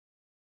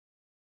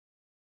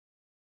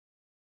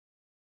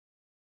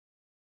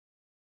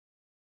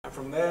And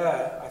from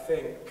there, I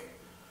think,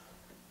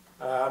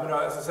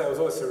 as I say, I was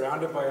always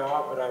surrounded by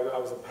art, but I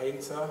was a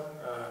painter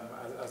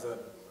as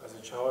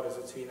a child, as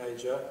a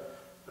teenager.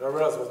 But I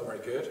realized I wasn't very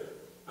good.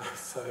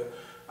 So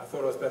I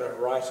thought I was better at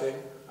writing,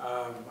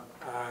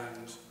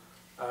 and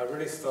I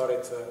really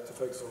started to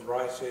focus on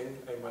writing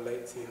in my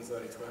late teens,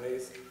 early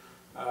 20s.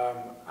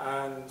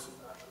 And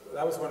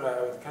that was when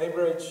I went to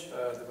Cambridge,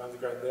 did my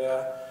undergrad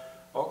there,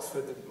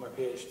 Oxford, did my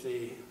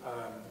PhD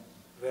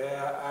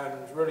there,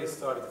 and really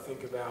started to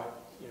think about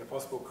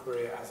possible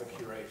career as a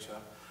curator.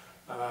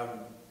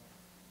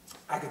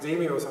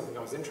 Academia was something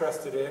I was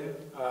interested in,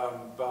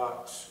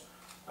 but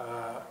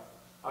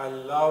I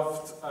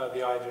loved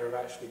the idea of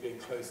actually being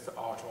close to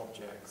art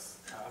objects,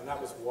 and that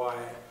was why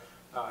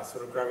I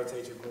sort of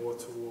gravitated more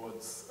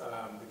towards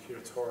the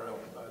curatorial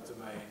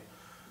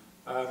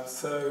domain.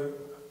 So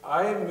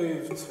I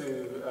moved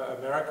to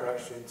America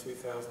actually in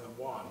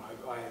 2001.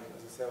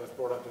 As I say, I was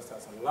brought up just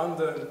outside of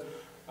London,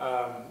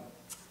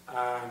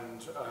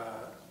 and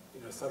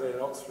studied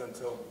in Oxford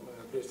until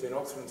PhD in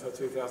Oxford until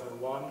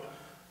 2001.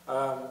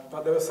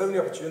 But there were so many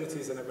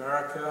opportunities in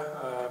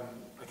America.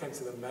 I came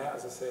to the Met,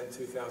 as I say, in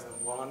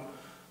 2001,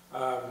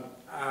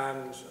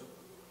 and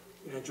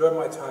enjoyed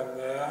my time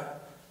there.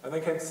 And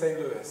then came to St.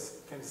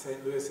 Louis. Came to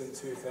St. Louis in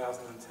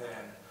 2010,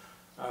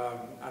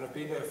 and I've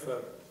been here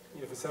for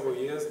several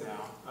years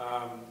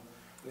now.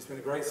 It's been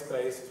a great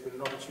space. It's been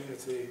an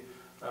opportunity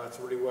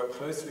to really work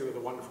closely with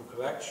a wonderful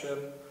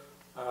collection.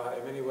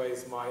 In many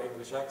ways, my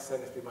English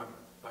accent has been my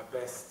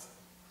best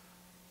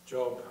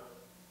job.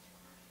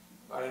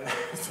 I don't know,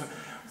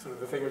 sort of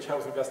the thing which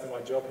helps me best in my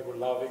job. People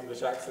love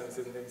English accents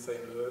in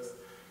St. Louis.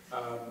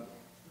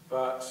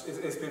 But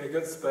it's been a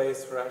good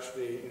space for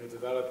actually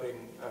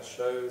developing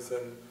shows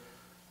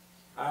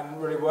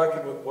and really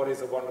working with what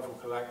is a wonderful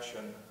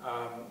collection.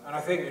 And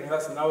I think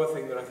that's another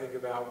thing that I think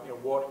about,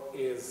 what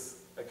is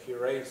a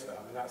curator?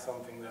 I mean, that's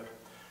something that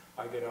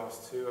I get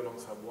asked too,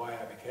 alongside why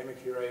I became a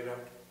curator.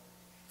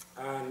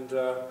 And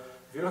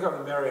if you look up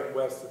the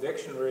Merriam-Webster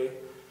dictionary,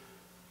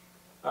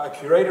 a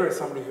curator is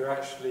somebody who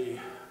actually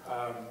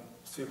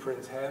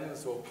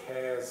superintends or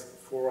cares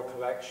for a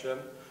collection,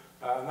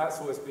 and that's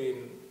always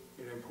been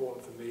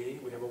important for me.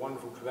 We have a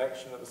wonderful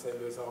collection at the St.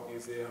 Louis Art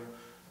Museum,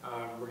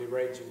 really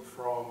ranging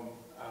from,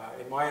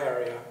 in my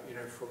area,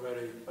 from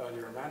early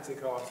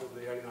Romantic art of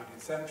the early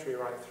 19th century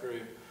right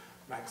through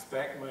Max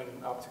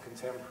Beckmann up to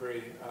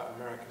contemporary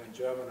American and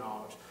German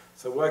art.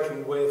 So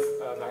working with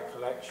that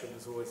collection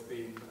has always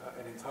been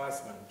an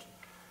enticement.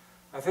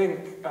 I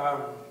think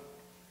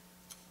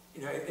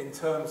in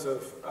terms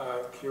of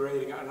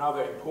curating,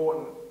 another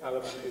important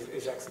element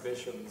is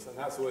exhibitions, and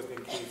that's always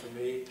been key for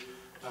me,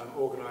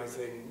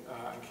 organising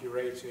and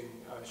curating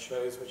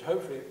shows which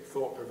hopefully are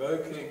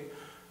thought-provoking,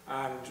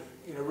 and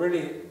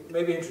really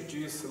maybe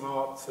introduce some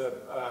art to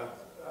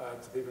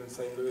people in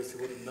St. Louis who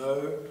wouldn't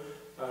know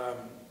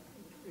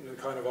the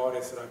kind of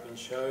artists that I've been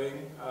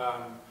showing,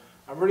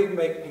 and really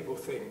make people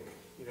think.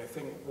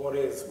 Think what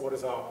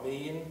does art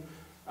mean?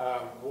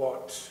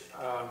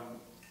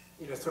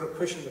 Sort of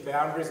pushing the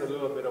boundaries a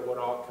little bit of what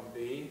art can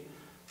be.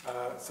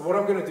 So what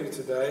I'm going to do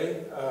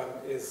today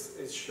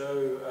is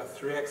show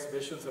 3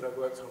 exhibitions that I've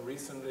worked on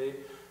recently,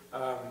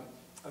 and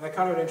they're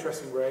kind of an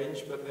interesting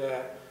range, but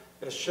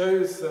they're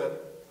shows that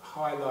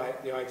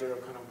highlight the idea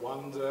of kind of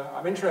wonder.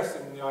 I'm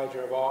interested in the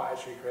idea of art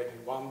actually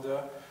creating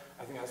wonder.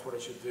 I think that's what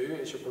it should do.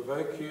 It should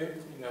provoke you.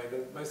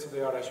 Most of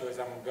the art I show is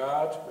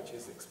avant-garde, which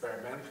is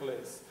experimental.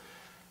 It's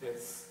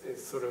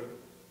sort of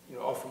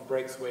often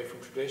breaks away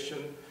from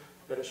tradition,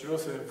 but it should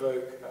also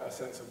invoke a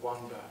sense of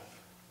wonder.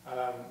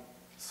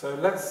 So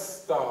let's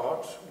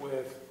start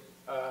with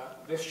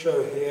this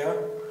show here,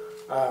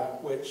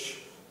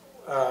 which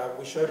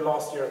we showed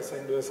last year at the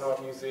St. Louis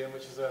Art Museum,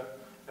 which is an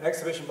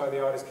exhibition by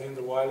the artist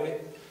Wiley.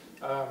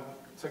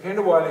 So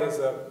Wiley is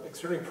an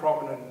extremely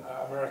prominent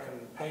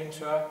American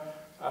painter.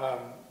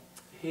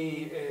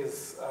 He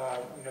is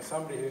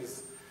somebody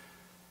who's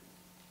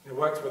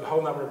worked with a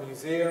whole number of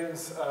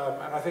museums,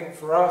 and I think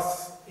for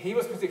us, he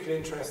was particularly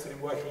interested in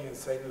working in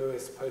St.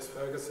 Louis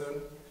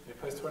post-Ferguson,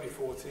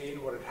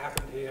 post-2014, what had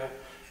happened here.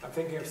 I'm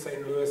thinking of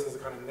St. Louis as a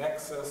kind of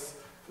nexus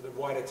for the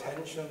wider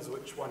tensions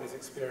which one is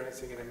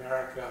experiencing in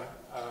America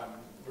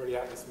really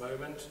at this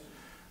moment.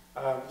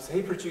 So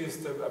he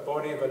produced a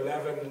body of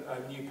 11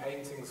 new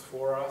paintings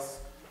for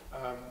us,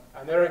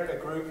 and they're a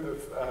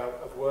group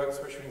of works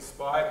which were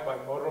inspired by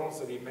models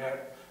that he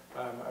met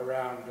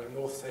around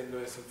North St.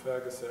 Louis and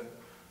Ferguson.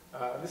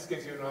 This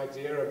gives you an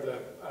idea of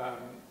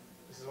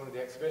this is one of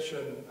the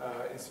exhibition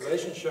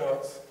installation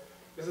shots.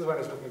 This is when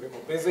it's looking a bit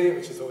more busy,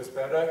 which is always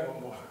better. You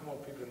want more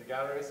people in the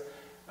galleries.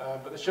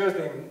 But the show's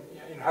been,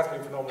 has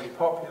been phenomenally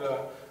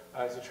popular.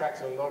 It's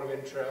attracted a lot of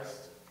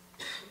interest.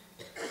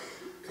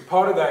 And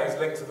part of that is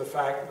linked to the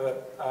fact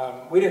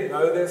that we didn't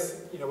know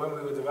this. When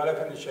we were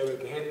developing the show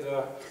with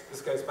Gehinda,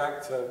 this goes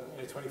back to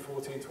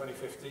 2014,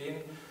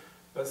 2015.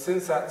 But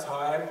since that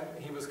time,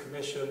 he was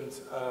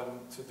commissioned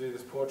to do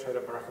this portrait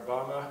of Barack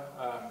Obama,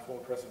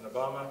 former President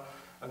Obama.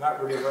 And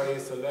that really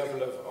raised the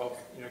level of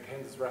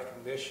Kahinder's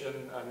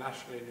recognition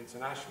nationally and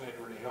internationally. It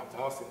really helped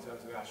us in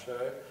terms of our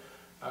show.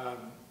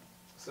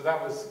 So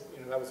that was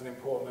an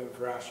important moment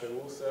for our show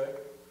also.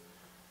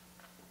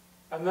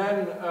 And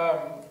then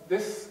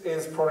this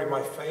is probably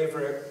my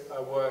favorite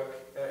work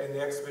in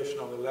the exhibition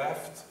on the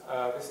left.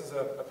 This is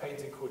a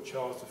painting called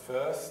Charles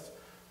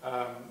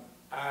I.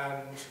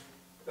 And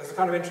there's a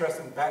kind of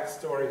interesting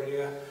backstory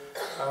here.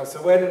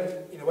 So when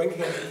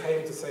Kahinder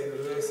came to St.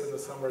 Louis in the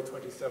summer of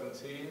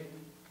 2017,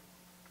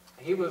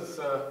 he was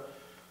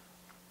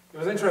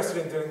interested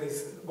in doing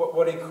these,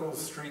 what he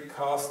calls street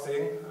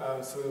casting.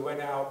 So we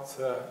went out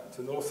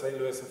to North St.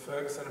 Louis and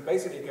Ferguson, and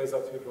basically he goes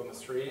up to people on the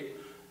street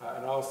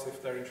and asks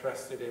if they're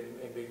interested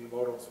in being the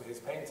models for his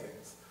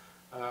paintings.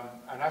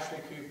 And Ashley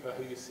Cooper,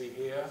 who you see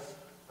here,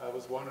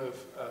 was one of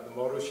the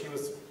models. She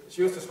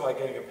was just like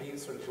getting a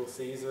pizza at Little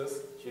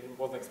Caesars. She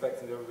wasn't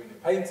expecting to ever be in a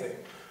painting.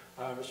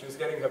 But she was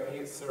getting her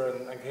pizza,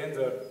 and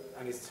Kahinder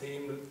and his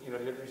team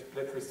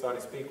literally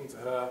started speaking to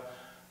her.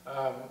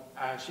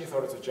 And she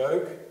thought it was a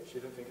joke. She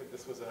didn't think that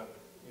this was a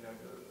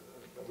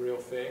real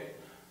thing,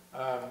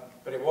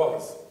 but it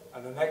was.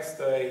 And the next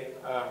day,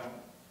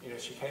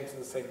 she came to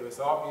the St. Louis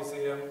Art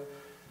Museum.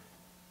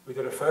 We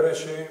did a photo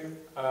shoot,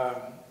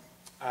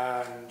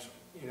 and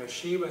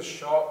she was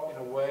shot in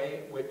a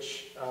way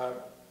which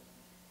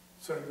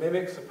sort of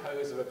mimics the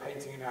pose of a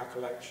painting in our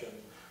collection.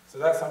 So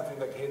that's something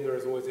that Kahinder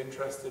is always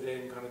interested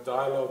in, kind of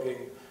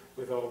dialoguing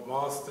with old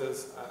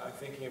masters and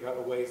thinking about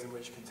the ways in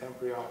which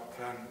contemporary art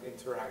can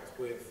interact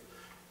with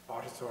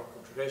art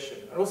historical tradition,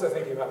 and also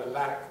thinking about the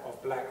lack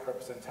of black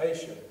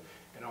representation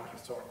in art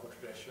historical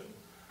tradition.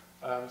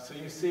 So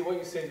what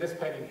you see in this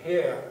painting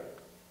here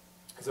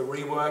is a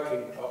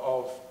reworking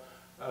of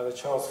the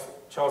Charles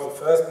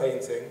I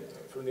painting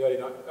from the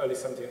early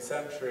 17th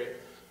century,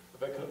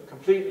 but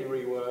completely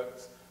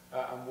reworked,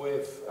 and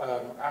with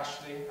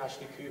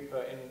Ashley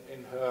Cooper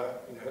in her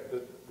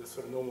the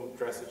sort of normal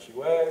dress that she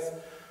wears.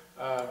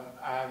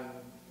 And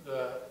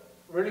the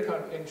really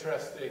kind of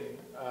interesting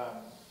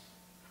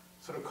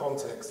sort of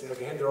context.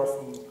 Kahinder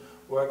often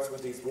works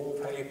with these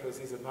wallpapers.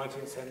 These are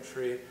 19th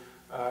century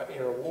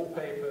era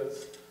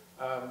wallpapers.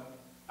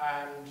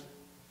 And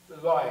the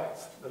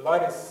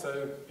light is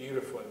so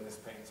beautiful in this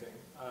painting.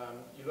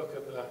 You look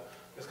at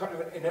there's kind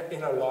of an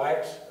inner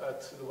light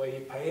to the way he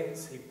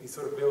paints. He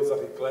sort of builds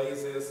up his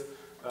glazes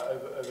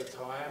over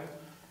time.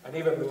 And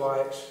even the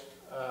light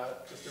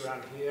just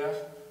around here,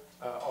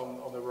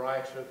 on the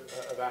right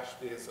of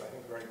Ashley is, I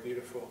think, very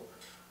beautiful.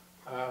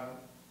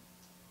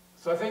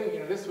 So I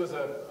think this was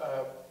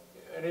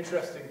an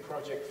interesting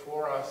project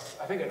for us.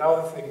 I think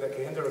another thing that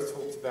Kahinder has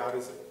talked about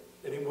is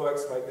that in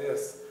works like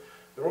this,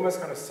 they're almost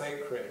kind of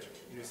sacred.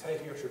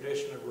 Taking a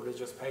tradition of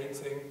religious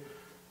painting,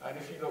 and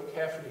if you look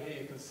carefully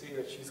here, you can see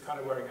that she's kind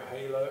of wearing a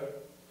halo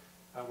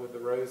with the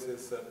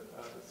roses that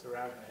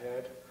surround her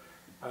head.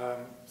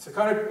 So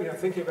kind of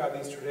thinking about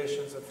these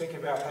traditions and thinking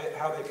about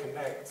how they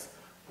connect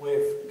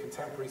with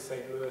contemporary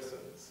St.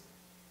 Louisans.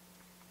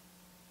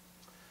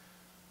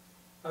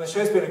 And the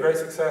show's been a great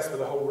success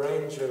with a whole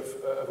range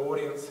of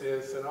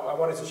audiences, and I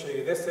wanted to show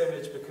you this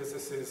image because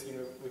this is,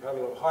 we've had a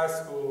lot of high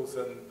schools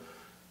and,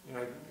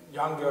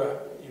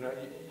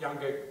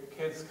 younger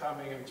kids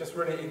coming and just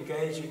really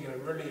engaging in a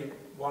really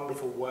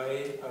wonderful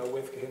way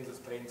with Kahinder's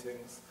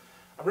paintings.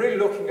 I'm really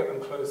looking at them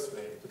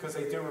closely because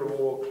they do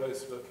reward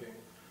close looking.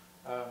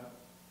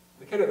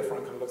 The kid at the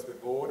front kind of looks a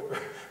bit bored,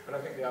 but I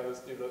think the others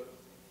do look,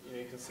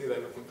 you can see they're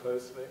looking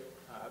closely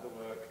at the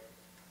work.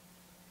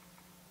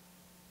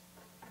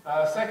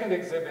 Second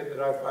exhibit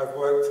that I've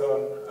worked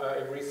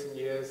on in recent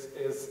years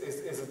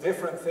is a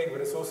different thing, but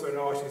it's also an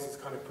artist who's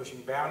kind of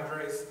pushing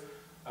boundaries.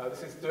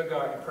 This is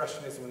Degas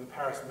Impressionism in the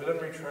Paris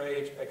millinery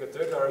trade. Edgar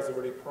Degas is a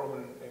really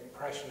prominent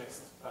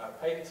Impressionist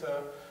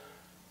painter.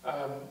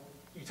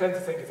 You tend to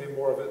think of him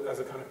more as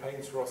a kind of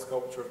painter or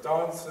sculptor of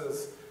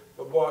dancers,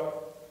 but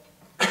what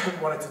I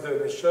wanted to do in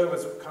this show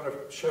was kind of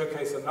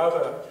showcase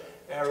another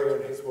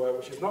area in his work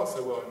which is not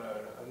so well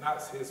known, and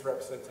that's his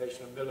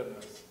representation of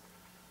milliners.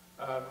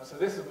 So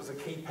this was a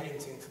key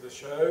painting to the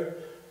show,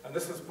 and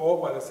this was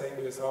bought by the St.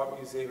 Louis Art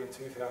Museum in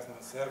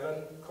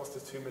 2007. Cost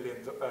us $10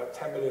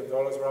 million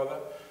rather,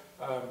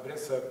 but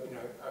it's a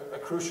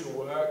crucial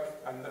work,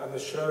 and the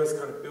show is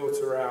kind of built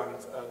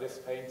around this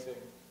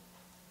painting,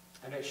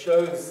 and it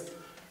shows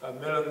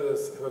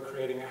milliners who are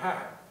creating a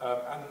hat,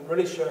 and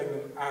really showing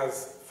them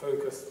as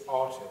focused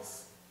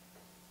artists,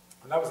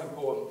 and that was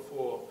important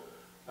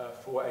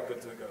for Edgar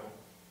Degas.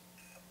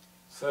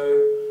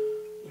 So,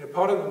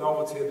 part of the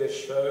novelty of this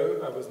show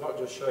was not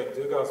just showing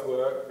Degas'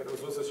 work, but it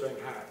was also showing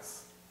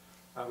hats.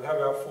 We have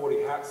about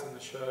 40 hats in the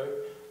show,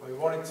 and we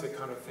wanted to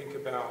kind of think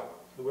about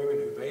the women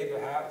who made the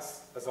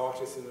hats as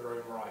artists in their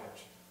own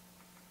right.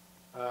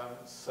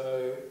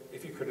 So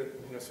if you could,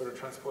 sort of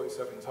transport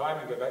yourself in time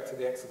and go back to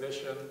the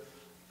exhibition,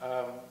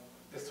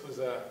 this was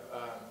an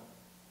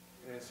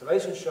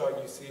installation shot.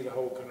 You see the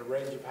whole kind of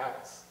range of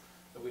hats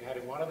that we had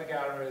in one of the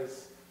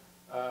galleries.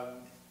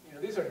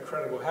 These are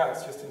incredible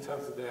hats, just in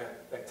terms of their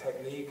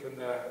technique and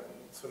their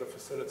sort of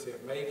facility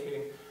of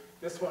making.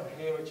 This one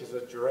here, which is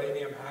a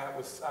geranium hat,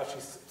 was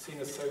actually seen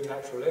as so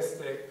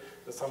naturalistic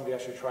that somebody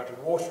actually tried to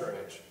water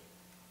it.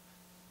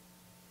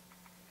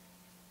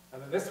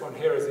 And then this one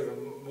here is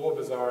even more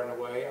bizarre in a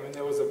way. I mean,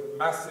 there was a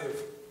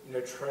massive,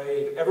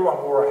 trade. Everyone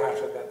wore a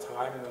hat at that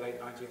time in the late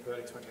 19th,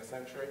 early 20th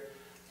century.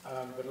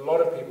 But a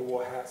lot of people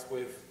wore hats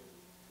with,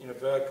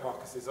 bird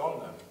carcasses on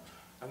them.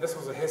 And this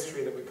was a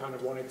history that we kind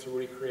of wanted to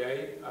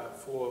recreate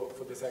for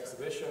this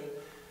exhibition.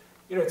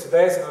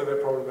 Today it's a little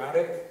bit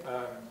problematic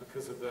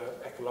because of the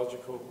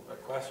ecological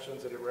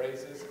questions that it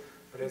raises,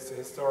 but it's a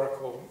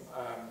historical,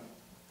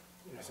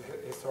 it's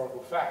a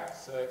historical fact.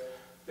 So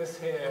this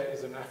here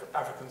is an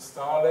African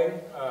starling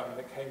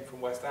that came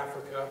from West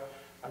Africa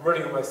and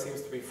really almost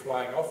seems to be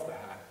flying off the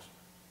hat.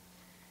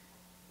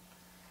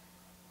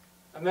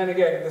 And then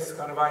again, this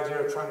kind of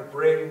idea of trying to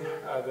bring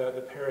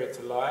the period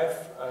to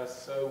life.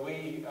 So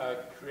we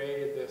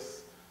created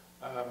this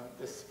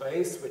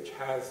space which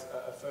has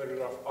a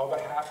photograph of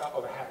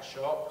a hat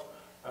shop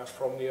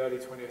from the early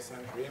 20th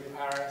century in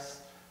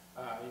Paris.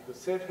 You could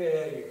sit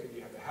here,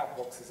 you have the hat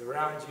boxes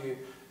around you,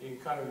 you can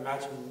kind of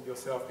imagine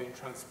yourself being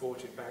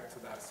transported back to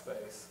that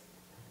space.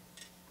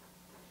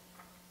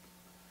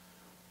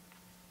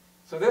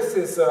 So this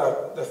is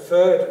a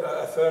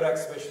third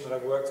exhibition that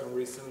I've worked on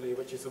recently,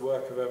 which is the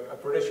work of a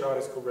British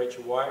artist called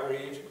Rachel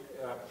Whiteread.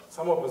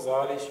 Somewhat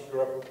bizarrely, she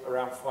grew up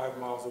around 5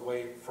 miles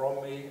away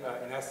from me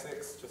in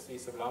Essex, just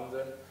east of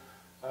London.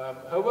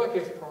 Her work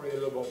is probably a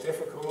little more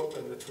difficult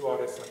than the two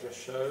artists I just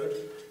showed,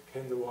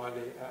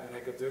 Wiley and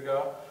Edgar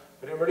Degas,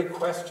 but it really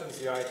questions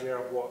the idea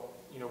of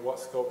what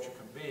sculpture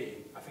can be.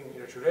 I think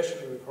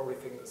traditionally we probably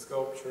think that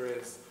sculpture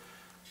is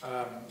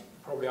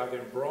probably either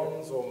in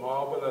bronze or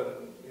marble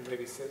and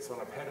maybe sits on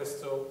a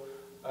pedestal.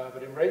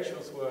 But in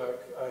Rachel's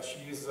work, she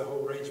uses a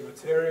whole range of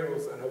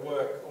materials and her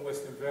work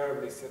almost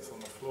invariably sits on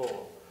the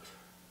floor.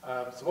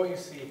 So what you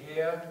see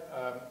here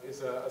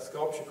is a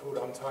sculpture called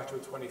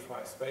Untitled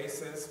 25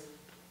 Spaces.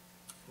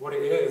 What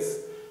it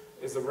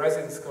is a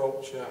resin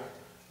sculpture,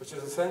 which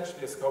is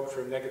essentially a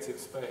sculpture of negative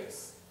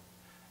space.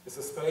 It's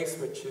a space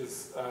which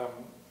is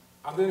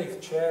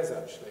underneath chairs,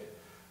 actually.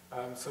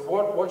 So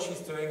what she's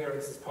doing here, and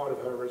this is part of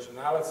her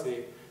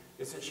originality,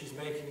 is that she's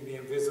making the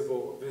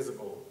invisible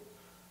visible.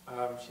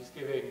 She's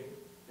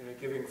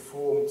giving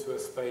form to a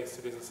space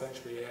that is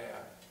essentially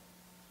air.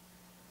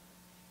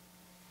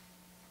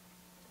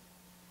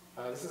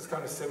 This is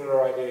kind of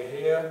similar idea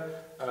here.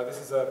 This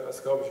is a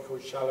sculpture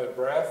called Shallow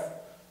Breath.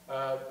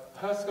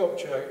 Her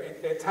sculpture,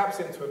 it taps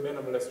into a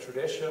minimalist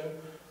tradition,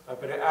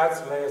 but it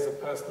adds layers of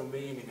personal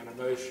meaning and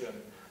emotion.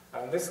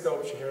 And this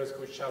sculpture here is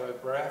called Shallow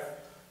Breath,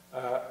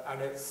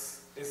 and it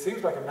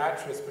seems like a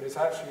mattress, but it's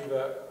actually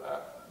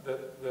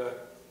the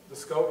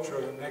sculpture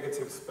of the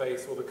negative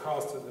space, or the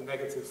cast of the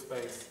negative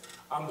space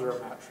under a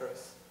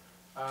mattress.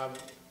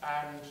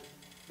 And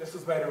this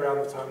was made around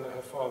the time that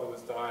her father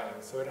was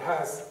dying, so it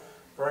has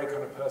very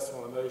kind of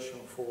personal emotion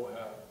for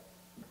her.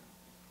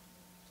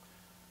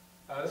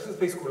 This is a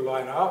piece called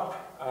Line Up.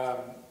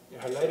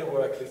 Her later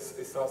work it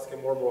starts to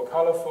get more and more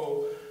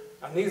colourful,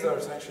 and these are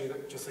essentially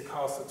just a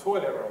cast of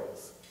toilet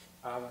rolls.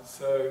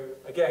 So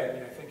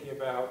again, thinking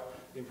about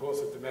the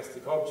importance of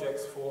domestic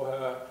objects for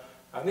her,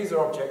 and these are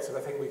objects that I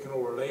think we can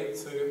all relate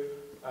to,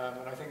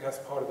 and I think that's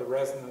part of the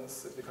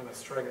resonance, the kind of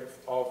strength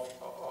of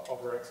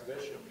her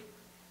exhibition.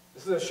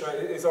 This is a show,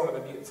 it's on at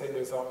the St.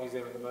 Louis Art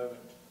Museum at the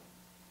moment.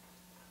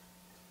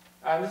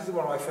 And this is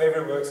one of my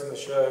favourite works in the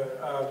show.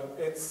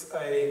 It's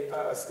a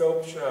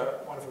sculpture,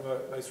 one of the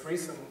most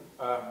recent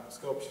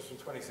sculptures from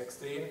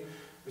 2016,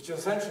 which is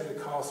essentially the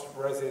cast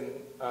resin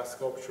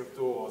sculpture of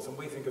doors. And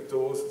we think of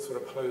doors that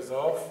sort of close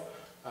off,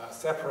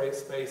 separate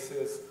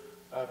spaces,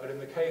 but in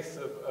the case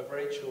of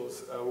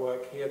Rachel's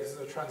work here, this is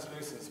a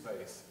translucent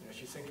space.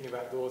 She's thinking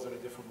about doors in a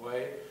different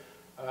way.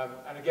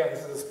 And again,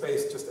 this is a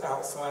space just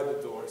outside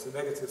the door. It's a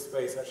negative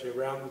space actually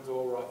around the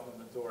door rather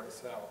than the door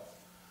itself.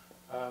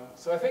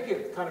 So I think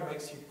it kind of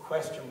makes you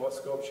question what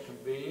sculpture can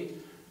be,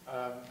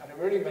 and it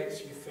really makes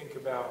you think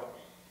about,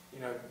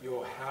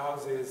 your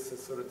houses, the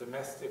sort of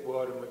domestic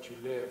world in which you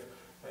live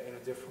in a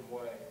different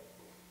way.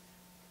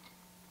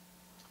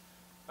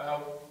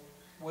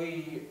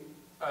 We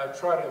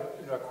try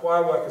to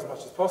acquire work as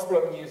much as possible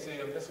at the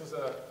museum. This was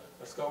a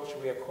sculpture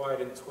we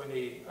acquired in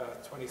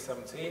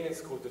 2017.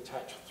 It's called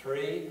Detached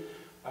 3.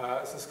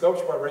 It's a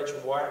sculpture by Rachel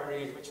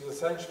Whiteread, which is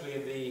essentially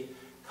the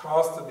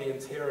cast of the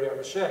interior of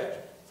a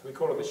shed. So we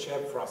call it the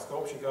shed for our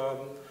sculpture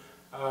garden.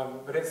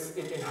 But it's,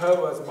 in her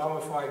words,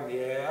 mummifying the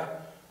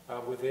air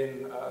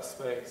within a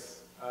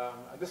space.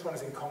 And this one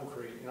is in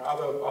concrete.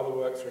 Other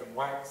works are in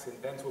wax, in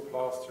dental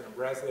plaster, in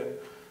resin.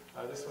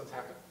 This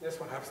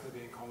one happens to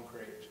be in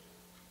concrete.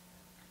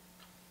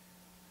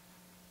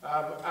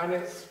 And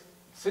it's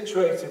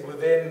situated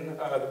within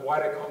the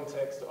wider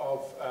context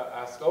of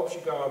our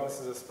sculpture garden. This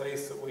is a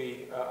space that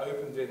we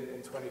opened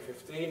in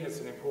 2015.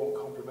 It's an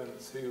important complement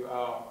to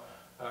our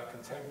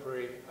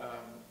contemporary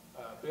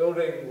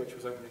building, which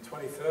was opened in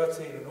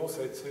 2013, and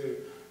also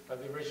to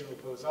the original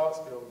Beaux Arts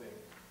building.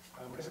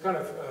 It's a kind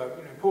of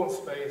important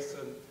space,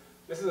 and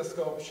this is a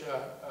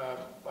sculpture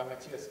by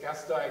Matthias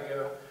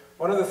Gasteiger.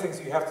 one of the things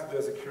you have to do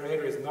as a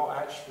curator is not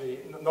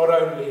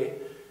only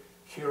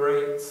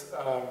curate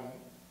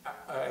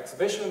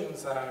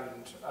exhibitions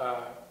and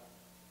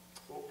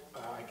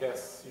I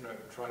guess,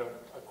 try to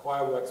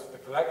acquire works for the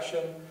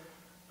collection,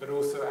 but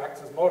also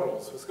act as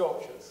models for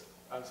sculptures.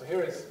 So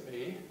here is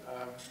me,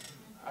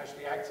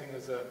 actually acting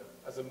as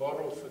a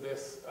model for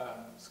this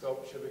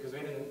sculpture, because we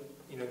didn't,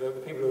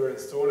 the people who were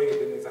installing it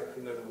didn't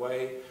exactly know the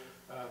way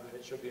that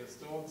it should be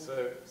installed.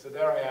 So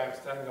there I am,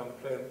 standing on the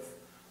plinth,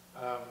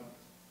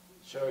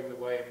 showing the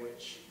way in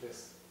which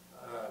this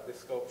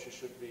sculpture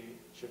should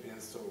be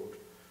installed.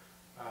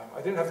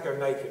 I didn't have to go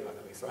naked,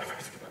 luckily, so I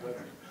basically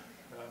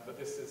but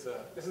this is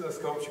a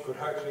sculpture called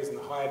Hercules and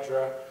the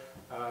Hydra,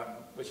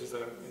 which is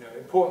an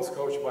important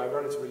sculpture by a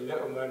relatively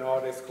little-known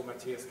artist called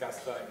Matthias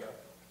Gasteiger.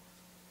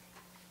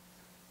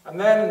 And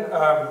then,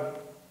 to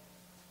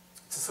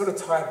sort of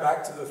tie it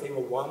back to the theme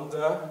of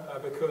wonder,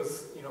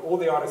 because all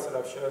the artists that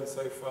I've shown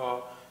so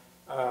far,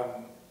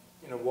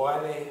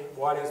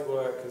 Wiley's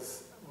work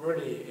has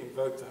really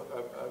invoked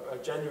a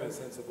genuine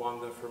sense of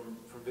wonder from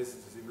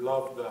visitors who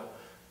love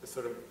the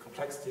sort of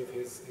complexity of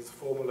his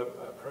formal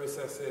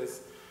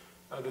processes.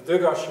 The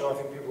Degas show, I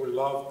think people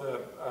loved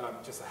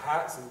just the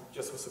hats and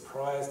just were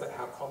surprised at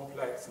how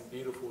complex and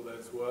beautiful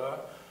those were.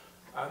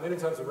 And then in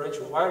terms of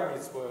Rachel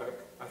Wiley's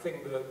work, I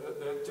think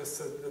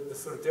the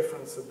sort of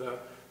difference of the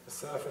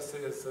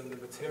surfaces and the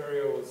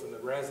materials and the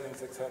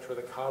resins, etc.,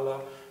 the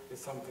color, is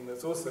something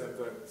that's also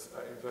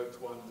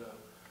invoked wonder.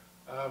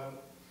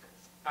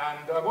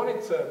 And I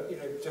wanted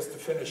to, just to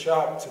finish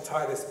up, to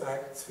tie this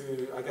back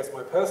to, I guess,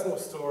 my personal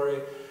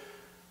story.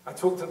 I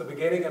talked at the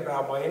beginning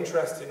about my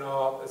interest in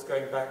art as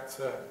going back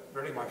to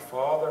really my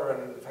father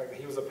and the fact that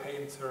he was a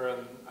painter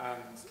and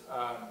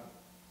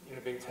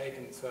being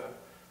taken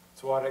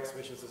to art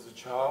exhibitions as a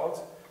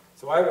child.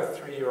 So I have a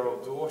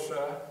 3-year-old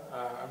daughter,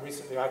 and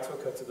recently I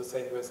took her to the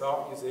St. Louis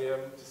Art Museum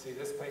to see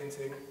this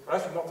painting, or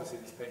actually not to see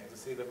this painting, to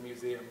see the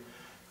museum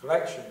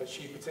collection, but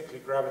she particularly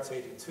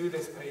gravitated to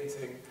this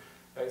painting.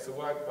 It's a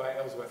work by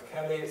Ellsworth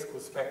Kelly, it's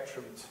called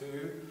Spectrum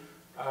 2,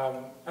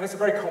 and it's a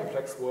very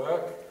complex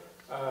work.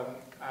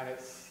 And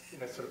it's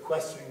sort of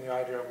questioning the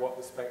idea of what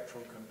the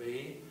spectrum can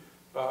be.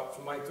 But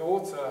for my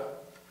daughter,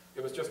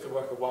 it was just a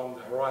work of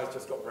wonder. Her eyes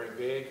just got very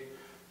big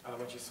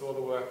when she saw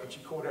the work, and she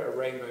called it a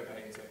rainbow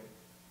painting.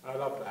 And I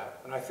love that.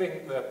 And I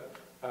think that,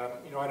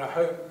 and I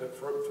hope that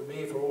for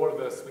me, for all of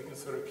us, we can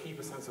sort of keep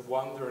a sense of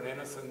wonder and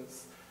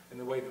innocence in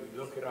the way that we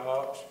look at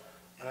art.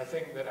 And I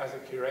think that as a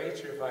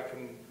curator, if I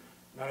can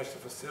manage to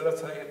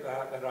facilitate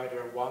that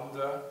idea of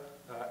wonder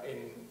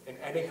in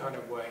any kind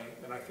of way,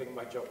 then I think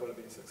my job will have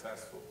been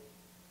successful.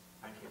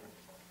 Thank you.